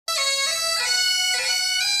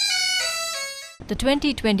The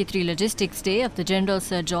 2023 Logistics Day of the General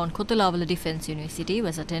Sir John Kotulawala Defence University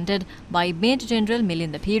was attended by Major General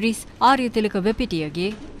Milinda Piris, Aryathilaka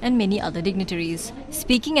Vipitiyage and many other dignitaries.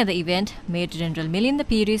 Speaking at the event, Major General Milinda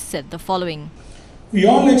Piris said the following. We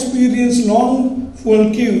all experience long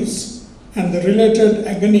fuel queues and the related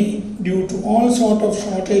agony due to all sorts of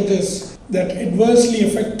shortages that adversely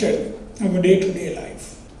affected our day-to-day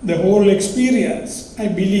life. The whole experience, I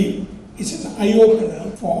believe, is an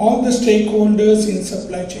eye-opener for all the stakeholders in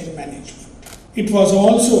supply chain management. It was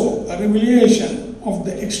also a revelation of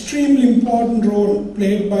the extremely important role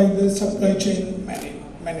played by the supply chain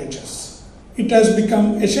managers. It has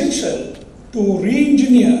become essential to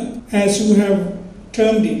re-engineer, as you have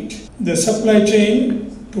termed it, the supply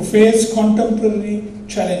chain to face contemporary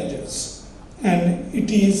challenges. And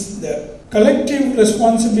it is the collective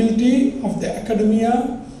responsibility of the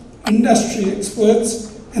academia, industry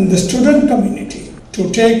experts, and the student community to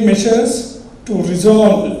take measures to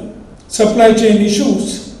resolve supply chain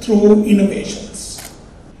issues through innovations.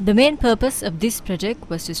 The main purpose of this project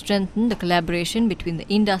was to strengthen the collaboration between the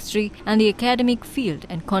industry and the academic field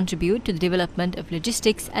and contribute to the development of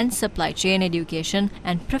logistics and supply chain education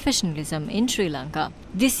and professionalism in Sri Lanka.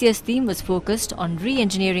 This year's theme was focused on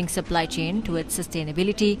re-engineering supply chain towards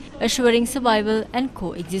sustainability, assuring survival and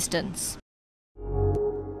coexistence.